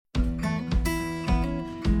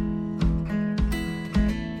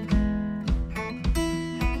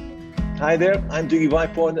Hi there, I'm Dougie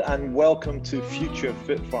Vipond and welcome to Future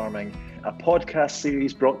Fit Farming, a podcast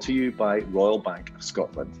series brought to you by Royal Bank of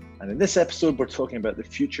Scotland. And in this episode, we're talking about the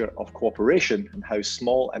future of cooperation and how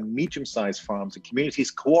small and medium-sized farms and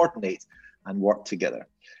communities coordinate and work together.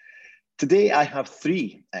 Today, I have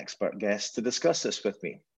three expert guests to discuss this with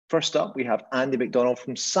me. First up, we have Andy McDonald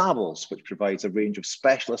from Savills, which provides a range of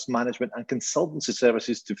specialist management and consultancy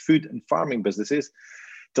services to food and farming businesses,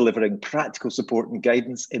 delivering practical support and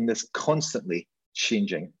guidance in this constantly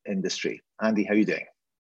changing industry. Andy, how are you doing?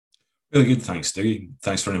 Really good, thanks, Dougie.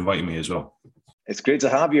 Thanks for inviting me as well. It's great to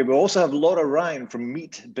have you. We also have Laura Ryan from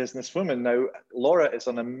Meat Businesswomen. Now, Laura is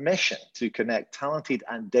on a mission to connect talented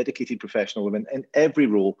and dedicated professional women in every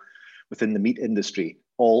role within the meat industry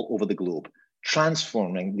all over the globe,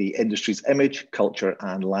 transforming the industry's image, culture,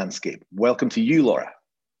 and landscape. Welcome to you, Laura.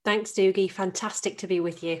 Thanks, Dougie. Fantastic to be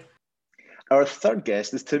with you. Our third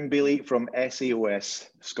guest is Tim Bailey from SAOS,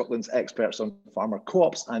 Scotland's experts on farmer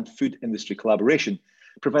co-ops and food industry collaboration,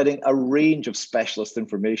 providing a range of specialist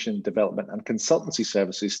information, development and consultancy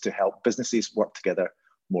services to help businesses work together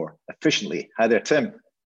more efficiently. Hi there, Tim.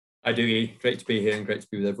 Hi, Dougie. Great to be here and great to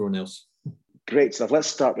be with everyone else. Great stuff. Let's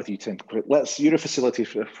start with you, Tim. You're a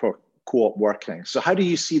facilitator for co-op working. So how do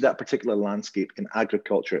you see that particular landscape in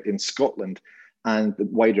agriculture in Scotland and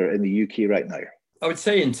wider in the UK right now? I would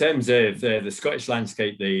say in terms of the Scottish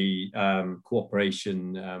landscape, the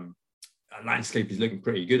cooperation landscape is looking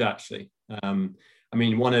pretty good, actually. I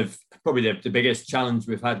mean, one of probably the biggest challenge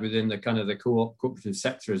we've had within the kind of the cooperative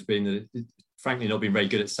sector has been that it's frankly not been very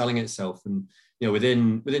good at selling itself. And, you know,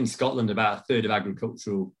 within Scotland, about a third of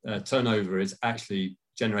agricultural turnover is actually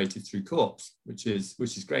generated through co-ops, which is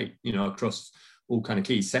great, you know, across all kind of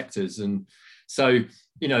key sectors. And so,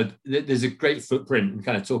 you know, there's a great footprint and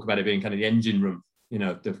kind of talk about it being kind of the engine room, you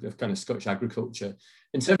know, of kind of Scottish agriculture.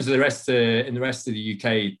 In terms of in the rest of the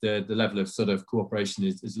UK, the level of sort of cooperation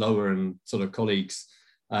is lower, and sort of colleagues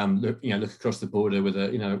look across the border with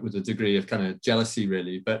a degree of kind of jealousy,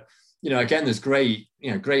 really. But, you know, again, there's great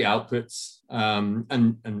outputs,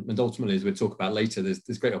 and ultimately, as we'll talk about later,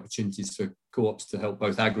 there's great opportunities for co-ops to help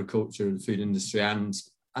both agriculture and the food industry and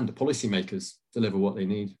the policymakers deliver what they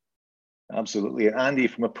need. Absolutely. And Andy,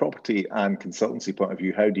 from a property and consultancy point of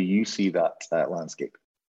view, how do you see that landscape?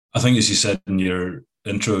 I think, as you said in your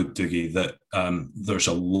intro, Dougie, that there's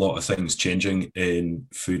a lot of things changing in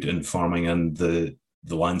food and farming and the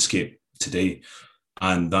landscape today.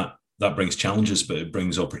 And that brings challenges, but it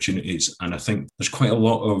brings opportunities. And I think there's quite a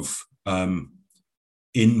lot of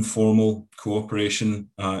informal cooperation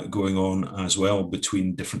going on as well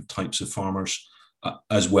between different types of farmers,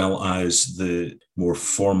 as well as the more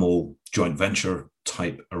formal joint venture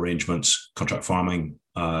type arrangements, contract farming,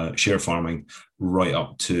 share farming, right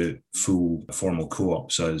up to full formal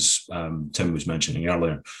co-ops, as Tim was mentioning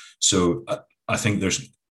earlier. So I think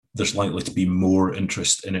there's likely to be more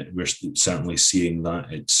interest in it. We're certainly seeing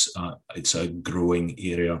that it's a growing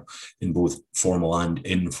area in both formal and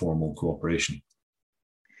informal cooperation.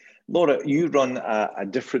 Laura, you run a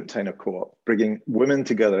different kind of co-op, bringing women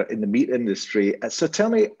together in the meat industry. So tell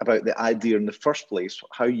me about the idea in the first place,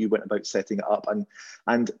 how you went about setting it up,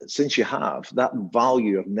 and since you have that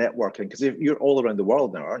value of networking, because you're all around the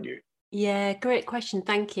world now, aren't you? Yeah, great question.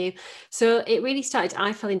 Thank you. So it really started,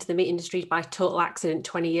 I fell into the meat industry by total accident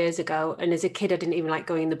 20 years ago. And as a kid, I didn't even like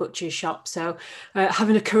going in the butcher's shop. So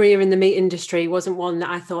having a career in the meat industry wasn't one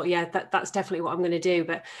that I thought, yeah, that's definitely what I'm going to do.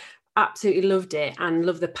 But absolutely loved it and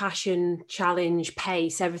love the passion, challenge,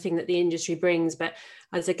 pace, everything that the industry brings. But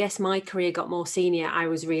as I guess my career got more senior, I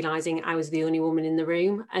was realising I was the only woman in the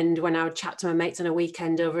room. And when I would chat to my mates on a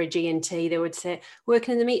weekend over a G&T, they would say,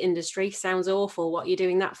 working in the meat industry sounds awful. What are you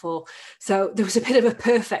doing that for? So there was a bit of a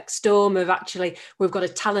perfect storm of actually, we've got a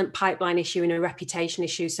talent pipeline issue and a reputation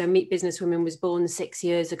issue. So Meat Businesswomen was born 6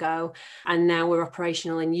 years ago. And now we're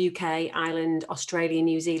operational in UK, Ireland, Australia,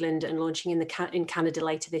 New Zealand, and launching in Canada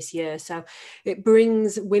later this year. So it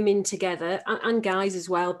brings women together and guys as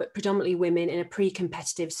well, but predominantly women in a pre-competitive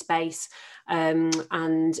space.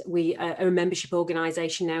 And we are a membership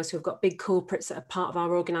organisation now, so we've got big corporates that are part of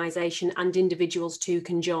our organisation, and individuals too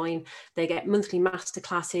can join. They get monthly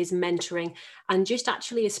masterclasses, mentoring, and just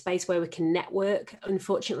actually a space where we can network.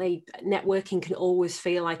 Unfortunately, networking can always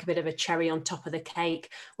feel like a bit of a cherry on top of the cake,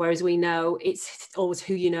 whereas we know it's always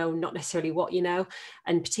who you know, not necessarily what you know.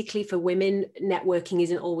 And particularly for women, networking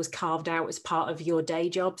isn't always carved out as part of your day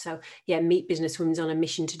job. So yeah, Meat Businesswomen's on a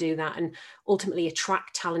mission to do that and ultimately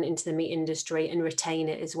attract talent into the meat industry and retain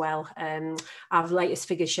it as well. Our latest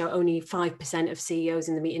figures show only 5% of CEOs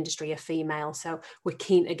in the meat industry are female. So we're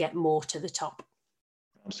keen to get more to the top.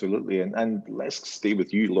 Absolutely. And let's stay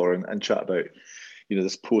with you, Lauren, and chat about,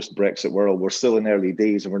 this post-Brexit world, we're still in early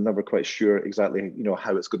days and we're never quite sure exactly,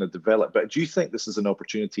 how it's going to develop. But do you think this is an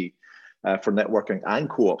opportunity for networking and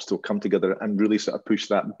co-ops to come together and really sort of push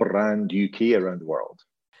that brand UK around the world?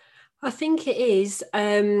 I think it is.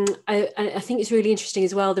 I think it's really interesting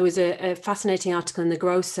as well. There was a fascinating article in The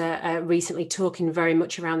Grocer recently talking very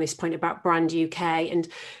much around this point about Brand UK and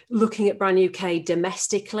looking at Brand UK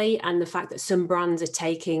domestically, and the fact that some brands are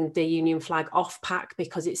taking the Union flag off pack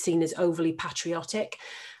because it's seen as overly patriotic.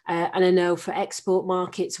 And I know for export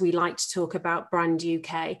markets, we like to talk about Brand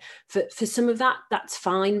UK. For some of that, that's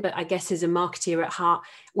fine. But I guess as a marketeer at heart,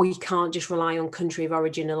 we can't just rely on country of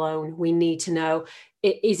origin alone. We need to know,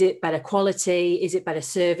 is it better quality? Is it better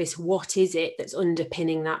service? What is it that's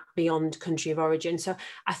underpinning that beyond country of origin? So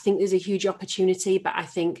I think there's a huge opportunity, but I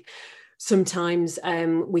think sometimes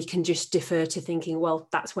we can just defer to thinking, well,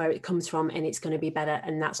 that's where it comes from and it's going to be better.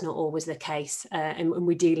 And that's not always the case. And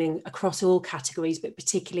we're dealing across all categories, but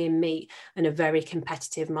particularly in meat, in a very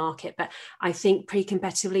competitive market. But I think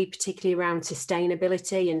pre-competitively, particularly around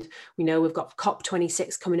sustainability, and we know we've got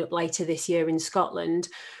COP26 coming up later this year in Scotland,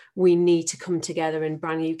 we need to come together, and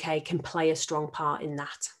Brand UK can play a strong part in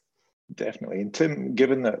that. Definitely. And Tim,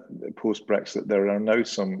 given that post-Brexit, there are now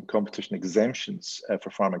some competition exemptions for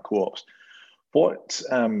farming co-ops, what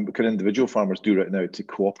can individual farmers do right now to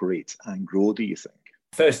cooperate and grow, do you think?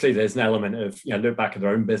 Firstly, there's an element of, look back at their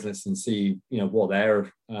own business and see, what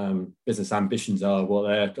their business ambitions are, what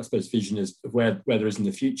their, I suppose, vision is of where there is in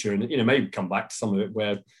the future. And, maybe come back to some of it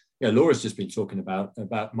where, Laura's just been talking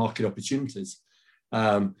about market opportunities.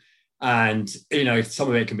 And, some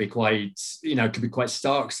of it can be quite,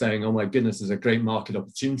 stark, saying, oh my goodness, there's a great market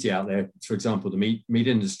opportunity out there, for example, the meat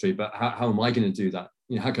industry, but how am I going to do that?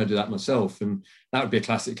 How can I do that myself? And that would be a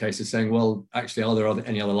classic case of saying, well, actually, are there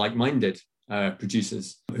any other like-minded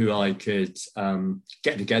producers who I could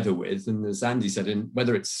get together with? And as Andy said,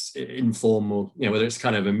 whether it's informal, whether it's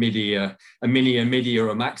kind of a midi, or a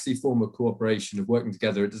maxi form of cooperation of working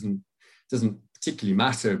together, it doesn't particularly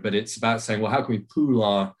matter, but it's about saying, well, how can we pull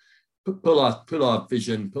our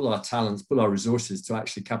vision, pull our talents, pull our resources to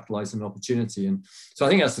actually capitalize on an opportunity? And so I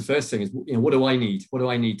think that's the first thing is, what do I need? What do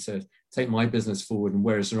I need to take my business forward, and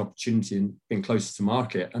where is there an opportunity in being closer to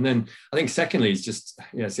market? And then I think secondly is just,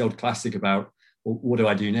 it's the old classic about, well, what do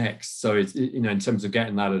I do next? So it's, in terms of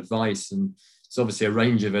getting that advice, and it's obviously a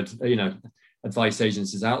range of advice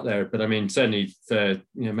agencies out there, but I mean, certainly for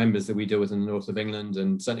members that we deal with in the north of England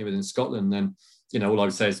and certainly within Scotland, then all I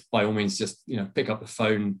would say is, by all means, just pick up the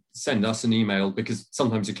phone, send us an email, because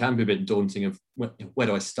sometimes it can be a bit daunting of where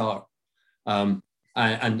do I start, and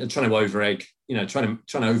trying to over-egg, trying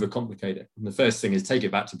to overcomplicate it. And the first thing is take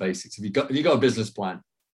it back to basics. If you got a business plan,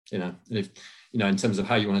 and if in terms of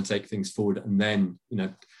how you want to take things forward, and then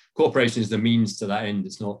cooperation is the means to that end.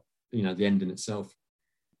 It's not the end in itself.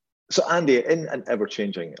 So Andy, in an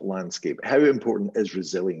ever-changing landscape, how important is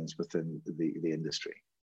resilience within the industry?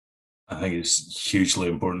 I think it's hugely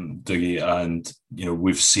important, Dougie, and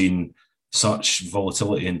we've seen such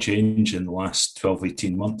volatility and change in the last 12,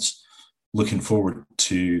 18 months. Looking forward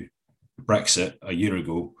to Brexit a year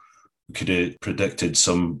ago, we could have predicted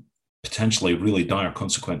some potentially really dire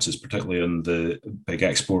consequences, particularly on the big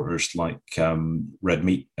exporters like red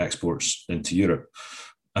meat exports into Europe.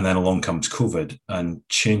 And then along comes COVID and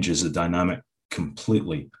changes the dynamic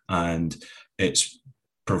completely. And it's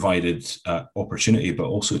provided opportunity, but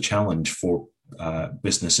also challenge for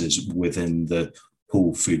businesses within the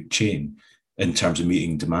whole food chain in terms of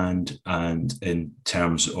meeting demand and in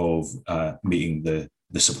terms of meeting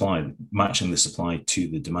the supply, matching the supply to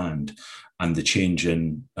the demand, and the change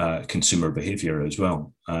in consumer behavior as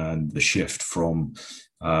well, and the shift from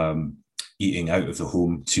eating out of the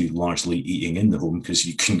home to largely eating in the home because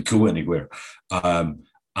you couldn't go anywhere.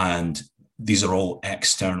 And these are all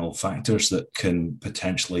external factors that can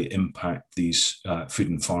potentially impact these food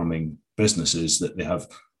and farming businesses that they have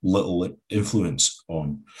little influence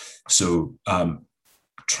on. So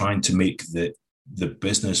trying to make the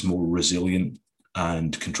business more resilient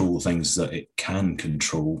and control the things that it can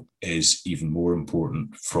control is even more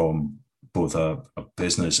important from both a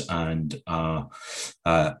business and a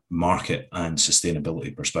market and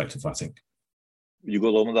sustainability perspective, I think. You go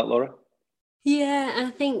along with that, Laura? Yeah, and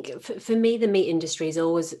I think for me, the meat industry is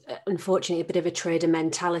always, unfortunately, a bit of a trader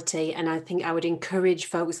mentality. And I think I would encourage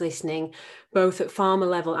folks listening, both at farmer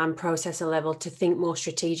level and processor level, to think more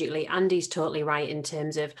strategically. Andy's totally right in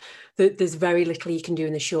terms of that there's very little you can do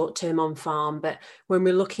in the short term on farm. But when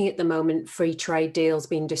we're looking at the moment, free trade deals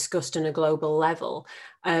being discussed on a global level,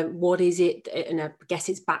 what is it, and I guess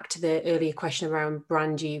it's back to the earlier question around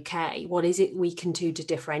brand UK, what is it we can do to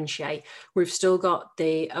differentiate? We've still got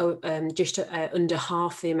the just under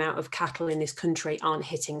half the amount of cattle in this country aren't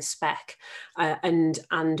hitting spec, and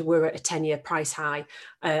we're at a 10-year price high,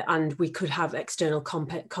 and we could have external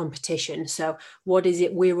competition. So what is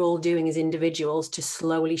it we're all doing as individuals to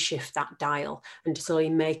slowly shift that dial and to slowly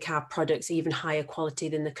make our products even higher quality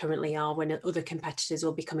than they currently are, when other competitors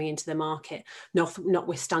will be coming into the market,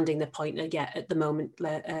 notwithstanding the point that, yeah, at the moment,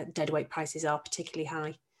 deadweight prices are particularly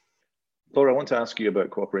high. Laura, I want to ask you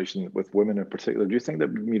about cooperation with women in particular. Do you think that,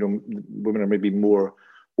 you know, women are maybe more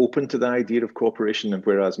open to the idea of cooperation, and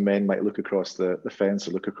whereas men might look across the fence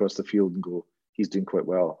or look across the field and go, he's doing quite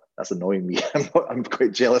well, that's annoying me, I'm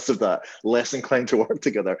quite jealous of that, less inclined to work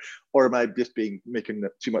together? Or am I just making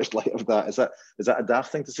too much light of that? Is that a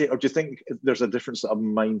daft thing to say, or do you think there's a different sort of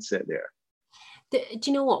mindset there? Do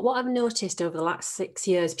you know what I've noticed over the last 6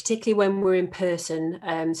 years, particularly when we're in person,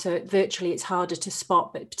 so virtually it's harder to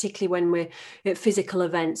spot, but particularly when we're at physical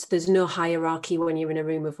events, there's no hierarchy when you're in a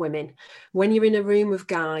room of women. When you're in a room of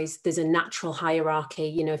guys, there's a natural hierarchy.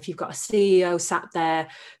 You know, if you've got a CEO sat there,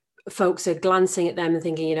 folks are glancing at them and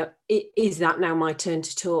thinking, you know, is that now my turn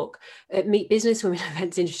to talk? At Meet Business Women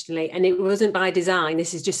events, interestingly, and it wasn't by design,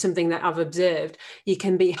 this is just something that I've observed, you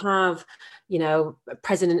can have, you know,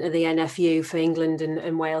 president of the NFU for England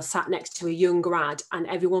and Wales sat next to a young grad, and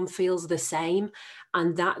everyone feels the same.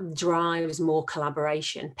 And that drives more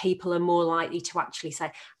collaboration. People are more likely to actually say,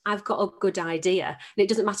 I've got a good idea. And it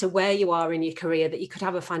doesn't matter where you are in your career, that you could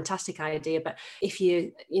have a fantastic idea, but if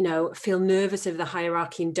you feel nervous of the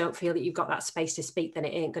hierarchy and don't feel that you've got that space to speak, then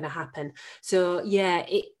it ain't going to happen. So yeah,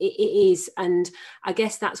 it is. And I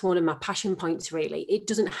guess that's one of my passion points, really. It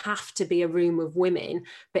doesn't have to be a room of women,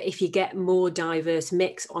 but if you get more diverse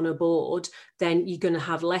mix on a board, then you're going to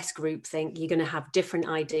have less groupthink, you're going to have different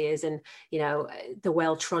ideas, and, you know, the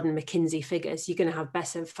well-trodden McKinsey figures, you're going to have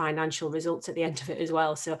better financial results at the end of it as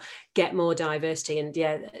well. So get more diversity. And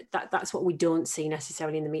yeah, that's what we don't see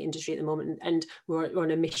necessarily in the meat industry at the moment. And we're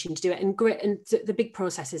on a mission to do it. And great, and the big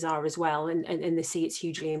processors are as well. And they see it's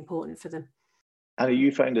hugely important for them. And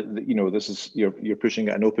you find that, you know, this is, you're pushing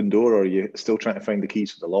at an open door, or are you still trying to find the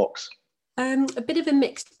keys for the locks? A bit of a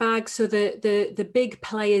mixed bag. So the big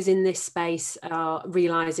players in this space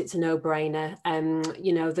realise it's a no-brainer.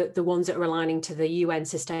 You know, the ones that are aligning to the UN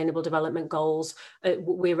Sustainable Development Goals,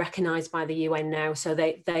 we're recognised by the UN now, so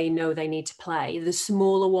they know they need to play. The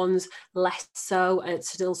smaller ones, less so. It's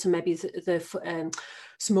still some maybe the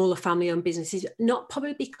smaller family-owned businesses, not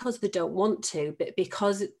probably because they don't want to, but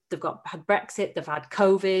because they've had Brexit, they've had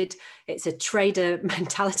COVID. It's a trader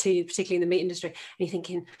mentality, particularly in the meat industry. And you're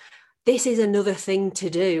thinking, this is another thing to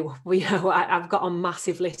do. You know, I've got a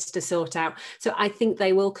massive list to sort out. So I think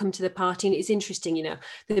they will come to the party. And it's interesting, you know,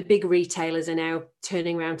 the big retailers are now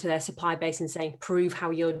turning around to their supply base and saying, prove how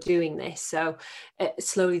you're doing this. So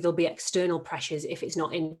slowly there'll be external pressures if it's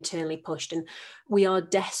not internally pushed. And we are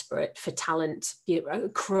desperate for talent, you know,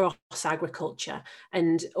 across agriculture,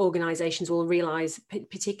 and organisations will realise,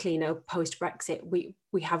 particularly, you know, post-Brexit,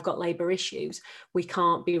 we have got labour issues. We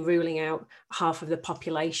can't be ruling out half of the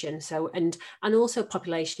population. So, and also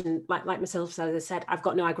population, like myself, as I said, I've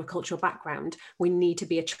got no agricultural background. We need to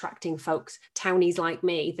be attracting folks, townies like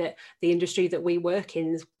me, that the industry that we work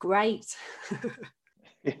in is great.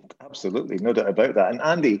 Yeah, absolutely, no doubt about that. And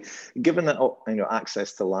Andy, given that, you know,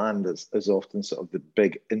 access to land is often sort of the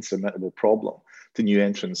big insurmountable problem to new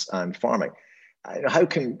entrants and farming, how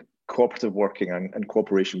can cooperative working and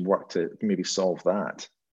cooperation work to maybe solve that?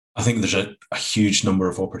 I think there's a huge number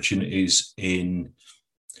of opportunities in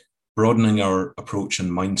broadening our approach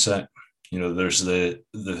and mindset. You know, there's the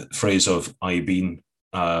phrase of I been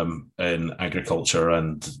in agriculture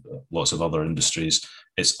and lots of other industries.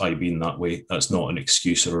 It's I been that way. That's not an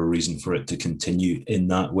excuse or a reason for it to continue in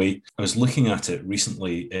that way. I was looking at it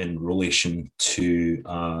recently in relation to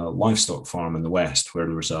a livestock farm in the West, where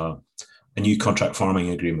there was a new contract farming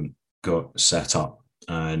agreement got set up,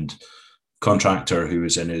 and contractor who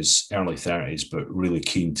was in his early 30s but really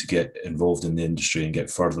keen to get involved in the industry and get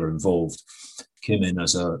further involved came in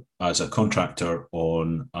as a contractor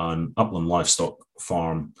on an upland livestock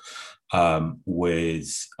farm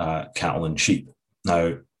with cattle and sheep.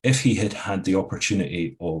 Now, if he had had the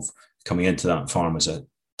opportunity of coming into that farm as a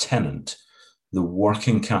tenant, the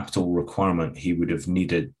working capital requirement he would have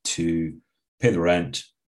needed to pay the rent,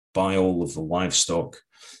 buy all of the livestock,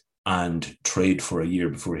 and trade for a year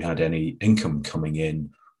before he had any income coming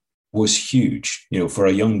in was huge. For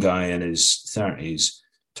a young guy in his 30s,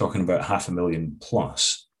 talking about 500,000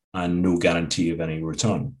 plus and no guarantee of any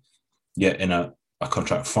return. Yet in a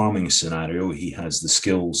contract farming scenario, he has the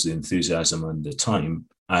skills, the enthusiasm, and the time,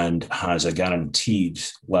 and has a guaranteed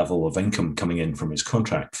level of income coming in from his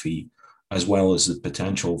contract fee, as well as the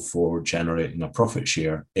potential for generating a profit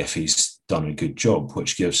share if he's done a good job,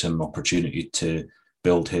 which gives him opportunity to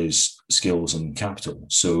build his skills and capital.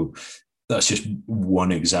 So that's just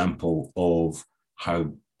one example of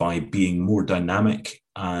how, by being more dynamic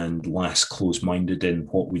and less close-minded in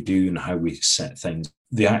what we do and how we set things,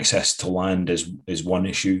 the access to land is one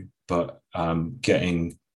issue, but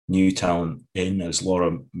getting new talent in, as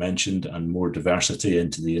Laura mentioned, and more diversity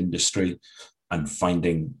into the industry and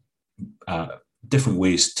finding different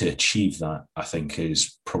ways to achieve that, I think,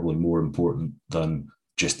 is probably more important than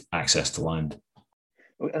just access to land.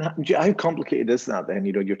 And how complicated is that then?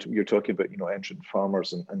 You're talking about entrant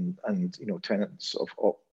farmers and tenants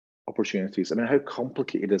of opportunities. I mean, how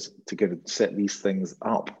complicated is it to set these things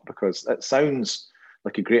up? Because it sounds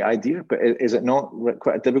like a great idea, but is it not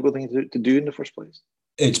quite a difficult thing to do in the first place?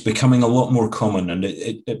 It's becoming a lot more common, and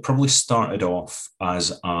it probably started off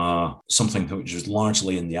as something which was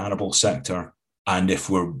largely in the arable sector. And if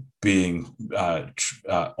we're being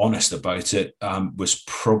honest about it, was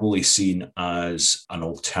probably seen as an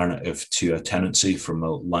alternative to a tenancy from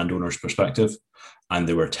a landowner's perspective. And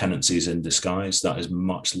there were tenancies in disguise. That is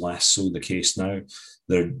much less so the case now.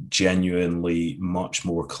 They're genuinely much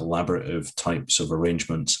more collaborative types of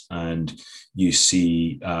arrangements. And you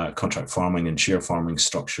see contract farming and share farming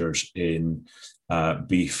structures in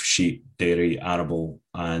beef, sheep, dairy, arable.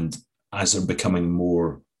 And as they're becoming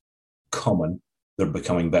more common, they're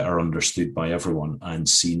becoming better understood by everyone and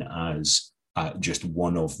seen as just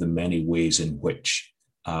one of the many ways in which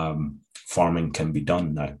farming can be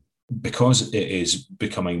done now. Because it is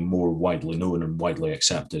becoming more widely known and widely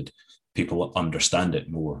accepted, people understand it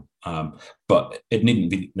more. But it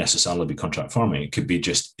needn't necessarily be contract farming. It could be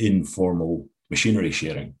just informal machinery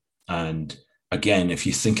sharing. And again, if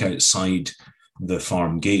you think outside the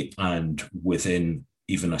farm gate and within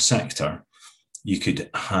even a sector, you could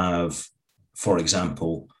have, for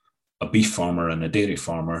example, a beef farmer and a dairy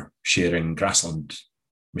farmer sharing grassland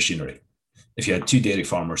machinery. If you had two dairy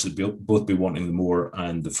farmers, they'd both be wanting the mower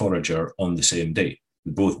and the forager on the same day.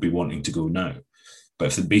 They'd both be wanting to go now. But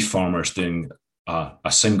if the beef farmer's doing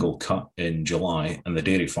a single cut in July and the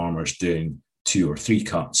dairy farmer's doing 2 or 3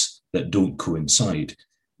 cuts that don't coincide,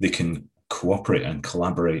 they can cooperate and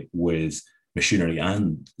collaborate with machinery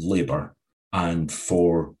and labour, and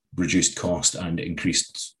for reduced cost and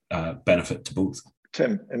increased benefit to both.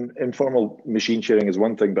 Tim, informal machine sharing is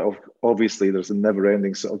one thing, but obviously there's a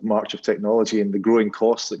never-ending sort of march of technology and the growing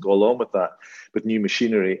costs that go along with that, with new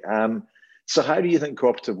machinery. So how do you think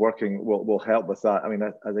cooperative working will help with that? I mean,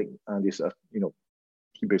 I think Andy sort of,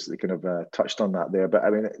 he basically kind of touched on that there. But I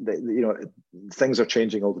mean, things are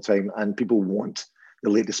changing all the time, and people want the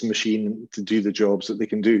latest machine to do the jobs that they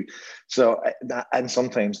can do. So, and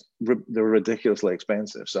sometimes they're ridiculously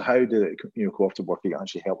expensive. So how do cooperative working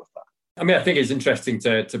actually help with that? I mean, I think it's interesting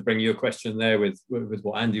to bring your question there with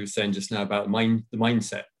what Andy was saying just now about the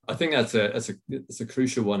mindset. I think that's a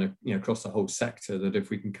crucial one, across the whole sector. That if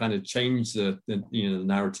we can kind of change the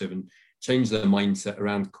narrative and change the mindset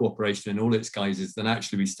around cooperation in all its guises, then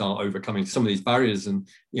actually we start overcoming some of these barriers. And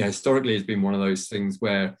historically, it's been one of those things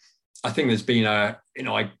where I think there's been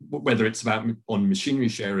whether it's about on machinery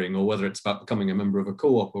sharing or whether it's about becoming a member of a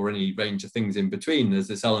co-op or any range of things in between, there's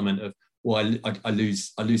this element of, well, I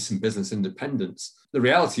lose some business independence. The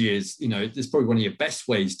reality is, it's probably one of your best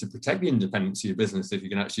ways to protect the independence of your business if you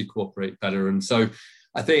can actually cooperate better. And so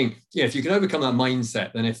I think, if you can overcome that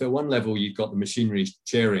mindset, then if at one level you've got the machinery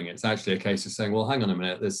sharing, it's actually a case of saying, well, hang on a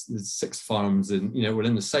minute, there's 6 farms and, we're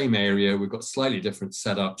in the same area, we've got slightly different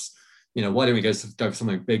setups. Why don't we go for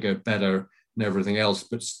something bigger, better, and everything else,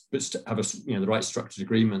 but have the right structured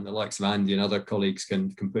agreement the likes of Andy and other colleagues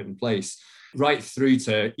can put in place, right through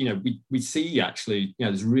to, we see actually,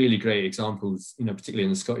 there's really great examples, particularly in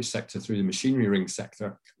the Scottish sector through the machinery ring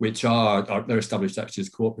sector, which they're established actually as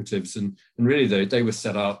cooperatives, and really they were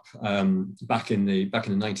set up back in the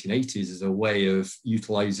 1980s as a way of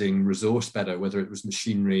utilising resource better, whether it was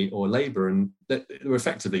machinery or labour, and they were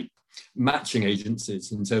effectively matching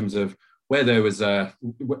agencies in terms of where there was a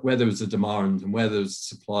demand and where there was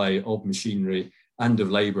supply of machinery and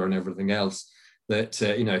of labour and everything else, that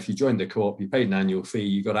if you joined the co-op, you paid an annual fee,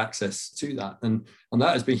 you got access to that, and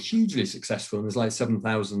that has been hugely successful. And there's like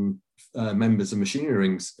 7,000 members of machinery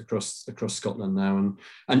rings across Scotland now,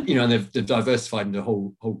 and they've diversified into a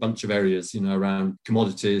whole bunch of areas, around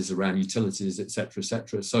commodities, around utilities, etc.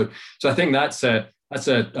 So I think that's a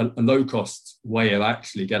low cost way of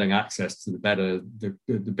actually getting access to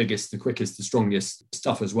the biggest, the quickest, the strongest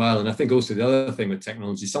stuff as well. And I think also the other thing with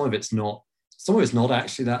technology, some of it's not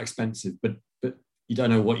actually that expensive, but you don't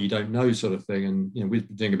know what you don't know, sort of thing. And we've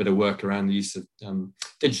been doing a bit of work around the use of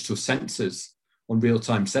digital sensors on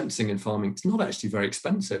real-time sensing in farming. It's not actually very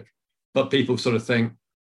expensive, but people sort of think,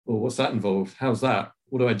 well, what's that involved? How's that?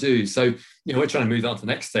 What do I do? So we're trying to move on to the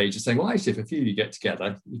next stage of saying, well, actually, if a few of you get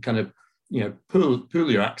together, you kind of pool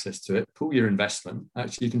your access to it, pool your investment.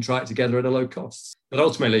 Actually, you can try it together at a low cost. But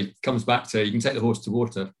ultimately, it comes back to, you can take the horse to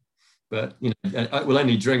water, but we'll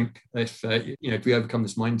only drink if we overcome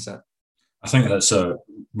this mindset. I think that's a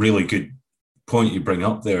really good point you bring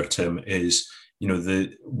up there, Tim, is,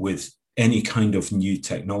 with any kind of new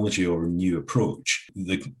technology or new approach,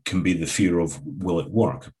 there can be the fear of, will it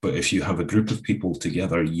work? But if you have a group of people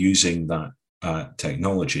together using that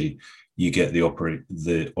technology, you get the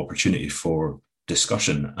opportunity for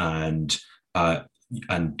discussion and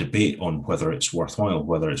debate on whether it's worthwhile,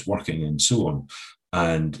 whether it's working, and so on.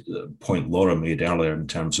 And the point Laura made earlier in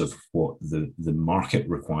terms of what the market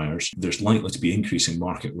requires, there's likely to be increasing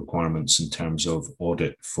market requirements in terms of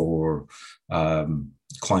audit for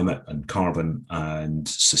climate and carbon and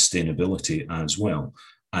sustainability as well.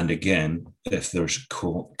 And again, if there's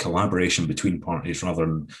collaboration between parties rather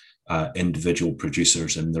than individual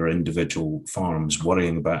producers in their individual farms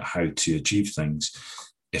worrying about how to achieve things,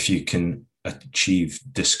 if you can achieve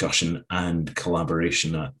discussion and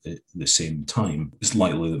collaboration at the same time, it's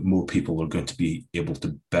likely that more people are going to be able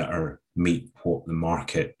to better meet what the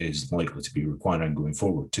market is likely to be requiring going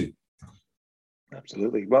forward too.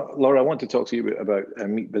 Absolutely. Well, Laura, I want to talk to you about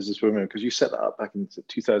Meet Businesswomen, because you set that up back in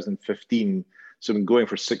 2015, so been going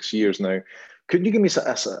for 6 years now. Could you give me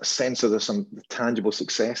a sense of some tangible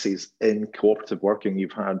successes in cooperative working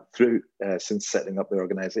you've had through since setting up the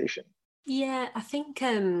organisation? Yeah, I think,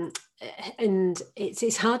 and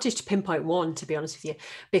it's hard just to pinpoint one, to be honest with you,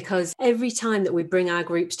 because every time that we bring our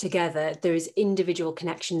groups together, there is individual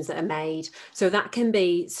connections that are made. So that can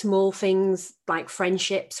be small things like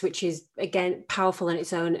friendships, which is, again, powerful on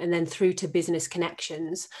its own, and then through to business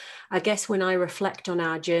connections. I guess when I reflect on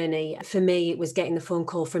our journey, for me, it was getting the phone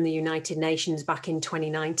call from the United Nations back in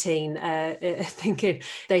 2019, thinking,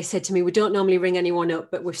 they said to me, we don't normally ring anyone up,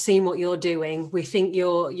 but we've seen what you're doing. We think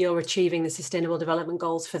you're achieving the Sustainable Development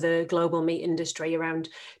Goals for the global meat industry around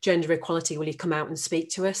gender equality. Will you come out and speak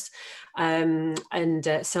to us?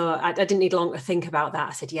 So I didn't need long to think about that.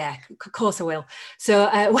 I said, yeah, of course I will. So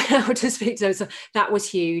went out to speak to them. So that was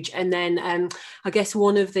huge. And then I guess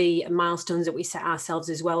one of the milestones that we set ourselves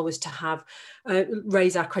as well was to have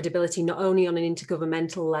raise our credibility, not only on an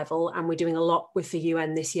intergovernmental level, and we're doing a lot with the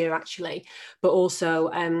UN this year actually, but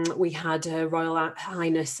also we had Royal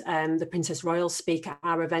Highness, the Princess Royal, speak at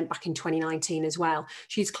our event back in 2019 as well.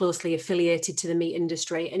 She's closely affiliated to the meat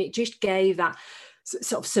industry, and it just gave that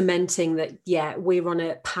sort of cementing that, yeah, we're on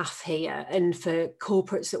a path here. And for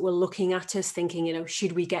corporates that were looking at us thinking,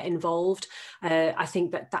 should we get involved? I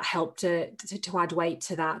think that helped to add weight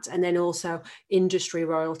to that. And then also industry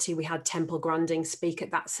royalty, we had Temple Grandin speak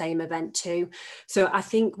at that same event too. So I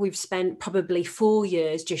think we've spent probably 4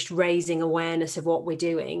 years just raising awareness of what we're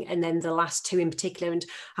doing. And then the last 2 in particular, and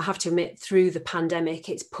I have to admit, through the pandemic,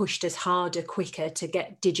 it's pushed us harder, quicker to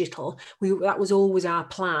get digital. That was always our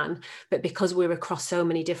plan, but because we're across so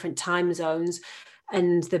many different time zones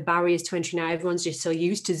and the barriers to entry now, everyone's just so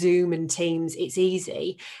used to Zoom and Teams, it's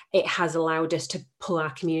easy. It has allowed us to pull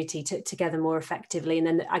our community together more effectively. And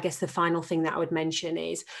then I guess the final thing that I would mention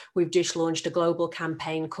is we've just launched a global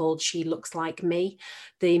campaign called She Looks Like Me.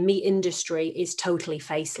 The meat industry is totally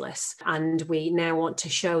faceless, and we now want to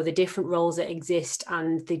show the different roles that exist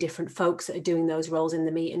and the different folks that are doing those roles in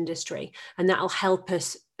the meat industry. And that'll help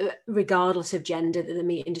us, regardless of gender, that the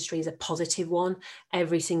meat industry is a positive one.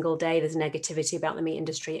 Every single day there's negativity about the meat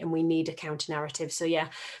industry, and we need a counter narrative. So yeah,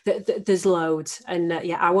 there's loads, and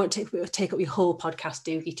I won't take up your whole podcast,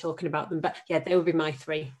 Doogie, talking about them, but yeah, they would be my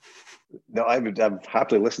 3. No, I've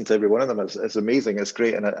happily listened to every one of them. It's amazing, it's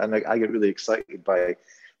great, and I get really excited by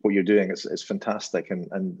what you're doing. It's fantastic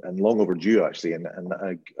and long overdue actually, and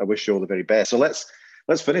I wish you all the very best. So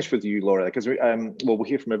let's finish with you, Laura, because we'll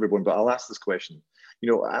hear from everyone, but I'll ask this question.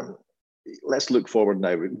 Let's look forward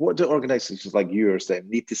now. What do organisations like yours then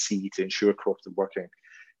need to see to ensure cooperative working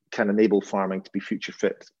can enable farming to be future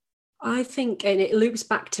fit? I think, and it loops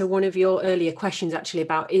back to one of your earlier questions actually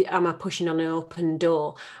about, am I pushing on an open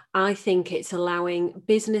door? I think it's allowing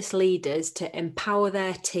business leaders to empower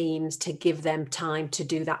their teams to give them time to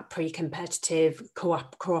do that pre-competitive,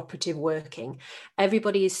 cooperative working.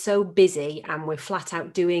 Everybody is so busy and we're flat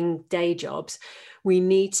out doing day jobs. We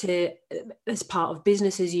need to, as part of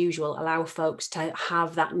business as usual, allow folks to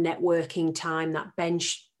have that networking time, that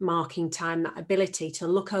benchmarking time, that ability to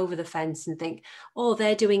look over the fence and think, oh,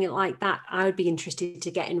 they're doing it like that. I would be interested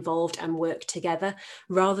to get involved and work together,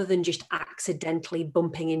 rather than just accidentally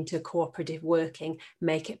bumping into cooperative working.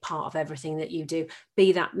 Make it part of everything that you do.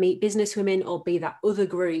 Be that Meet Business Women or be that other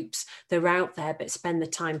groups, they're out there, but spend the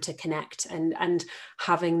time to connect and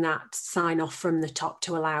having that sign off from the top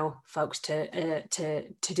to allow folks to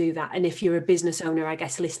do that. And if you're a business owner, I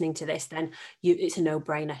guess, listening to this, then it's a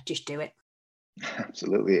no-brainer. Just do it.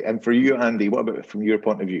 Absolutely. And for you, Andy, what about from your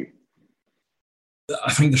point of view?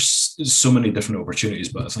 I think there's so many different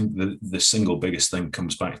opportunities, but I think the single biggest thing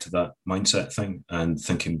comes back to that mindset thing and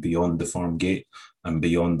thinking beyond the farm gate and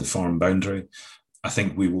beyond the farm boundary. I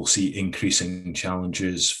think we will see increasing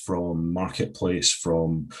challenges from marketplace,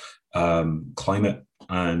 from climate,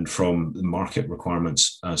 and from the market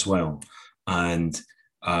requirements as well. And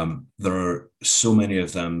there are so many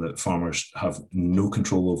of them that farmers have no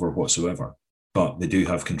control over whatsoever, but they do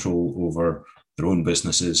have control over their own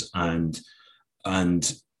businesses and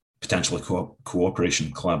potentially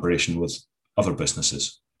collaboration with other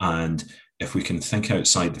businesses. And if we can think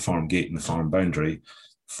outside the farm gate and the farm boundary,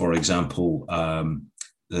 for example,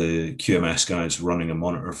 the QMS guys running a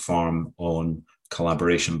monitor farm on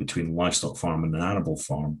collaboration between livestock farm and an animal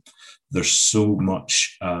farm, there's so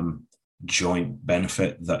much joint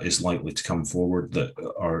benefit that is likely to come forward that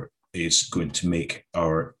is going to make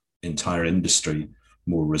our entire industry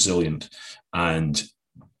more resilient. And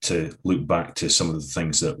to look back to some of the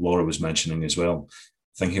things that Laura was mentioning as well,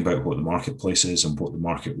 thinking about what the marketplace is and what the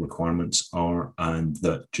market requirements are, and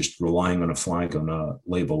that just relying on a flag on a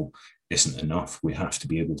label isn't enough. We have to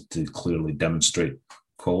be able to clearly demonstrate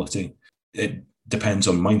quality. It depends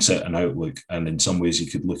on mindset and outlook, and in some ways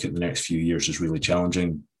you could look at the next few years as really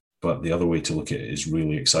challenging, but the other way to look at it is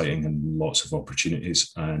really exciting and lots of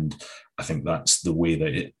opportunities. And I think that's the way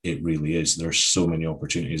that it really is. There's so many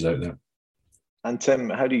opportunities out there. And Tim,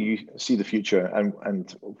 how do you see the future,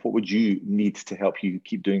 and what would you need to help you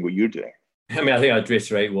keep doing what you're doing? I mean, I think I'd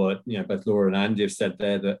reiterate what both Laura and Andy have said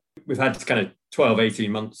there, that we've had kind of 12,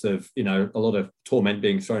 18 months of a lot of torment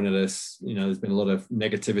being thrown at us. There's been a lot of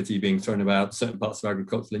negativity being thrown about certain parts of the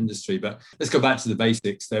agricultural industry. But let's go back to the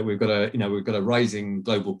basics. That we've got a rising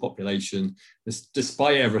global population.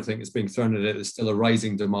 Despite everything that's being thrown at it, there's still a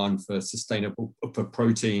rising demand for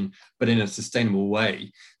protein, but in a sustainable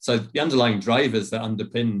way. So the underlying drivers that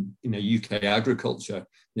underpin UK agriculture,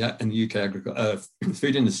 and the UK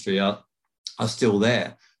food industry are still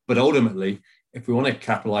there. But ultimately, if we want to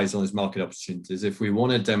capitalize on those market opportunities, if we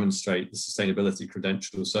want to demonstrate the sustainability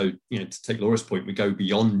credentials, so to take Laura's point, we go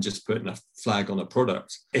beyond just putting a flag on a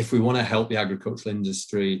product. If we want to help the agricultural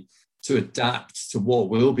industry to adapt to what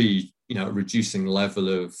will be a reducing level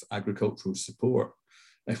of agricultural support,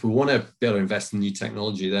 if we want to be able to invest in new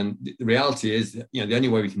technology, then the reality is that, the only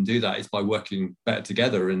way we can do that is by working better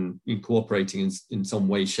together and cooperating in some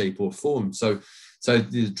way, shape, or form. So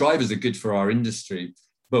the drivers are good for our industry,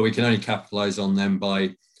 but we can only capitalize on them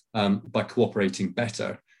by cooperating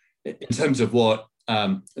better. In terms of what,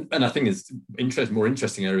 and I think it's more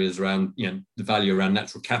interesting areas around, the value around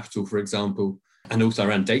natural capital, for example, and also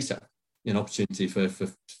around data, an opportunity for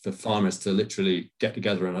farmers to literally get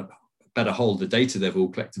together and better hold the data they've all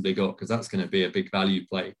collectively got, because that's going to be a big value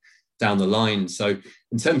play down the line. So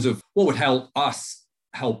in terms of what would help us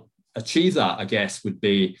achieve that, I guess, would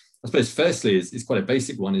be, I suppose, firstly, is quite a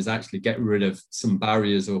basic one, is actually get rid of some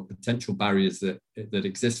barriers or potential barriers that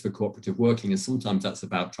exist for cooperative working. And sometimes that's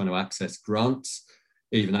about trying to access grants,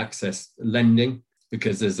 even access lending,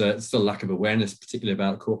 because there's still a lack of awareness, particularly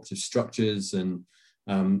about cooperative structures. And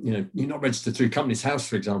you're not registered through Companies House,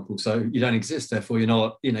 for example, so you don't exist. Therefore, you're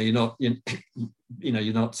not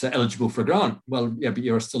eligible for a grant. Well, yeah, but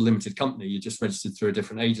you're a still limited company. You're just registered through a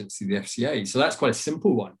different agency, the FCA. So that's quite a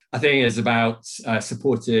simple one. I think it's about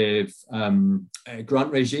supportive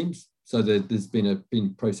grant regimes. So there's been a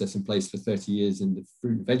process in place for 30 years in the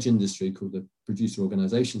fruit and veg industry called the Producer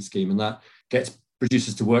Organisation Scheme, and that gets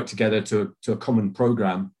producers to work together to a common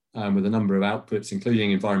programme with a number of outputs,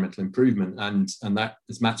 including environmental improvement, and that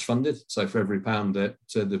is match funded. So for every pound that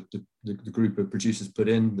the group of producers put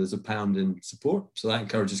in, there's a pound in support. So that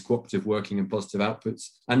encourages cooperative working and positive outputs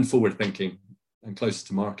and forward thinking and closer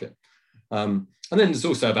to market. And then it's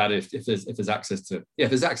also about if there's access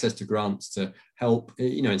to grants to help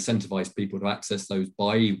incentivize people to access those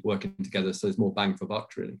by working together, so there's more bang for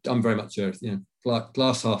buck. Really, I'm very much a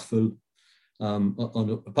glass half full.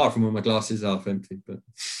 Apart from when my glass is half empty, but.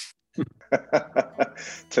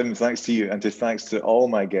 Tim, thanks to you, and thanks to all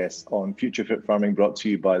my guests on Future Fit Farming, brought to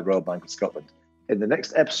you by the Royal Bank of Scotland. In the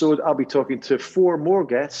next episode, I'll be talking to 4 more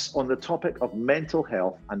guests on the topic of mental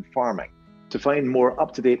health and farming. To find more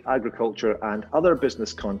up-to-date agriculture and other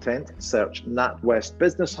business content, search NatWest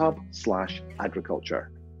Business Hub /agriculture.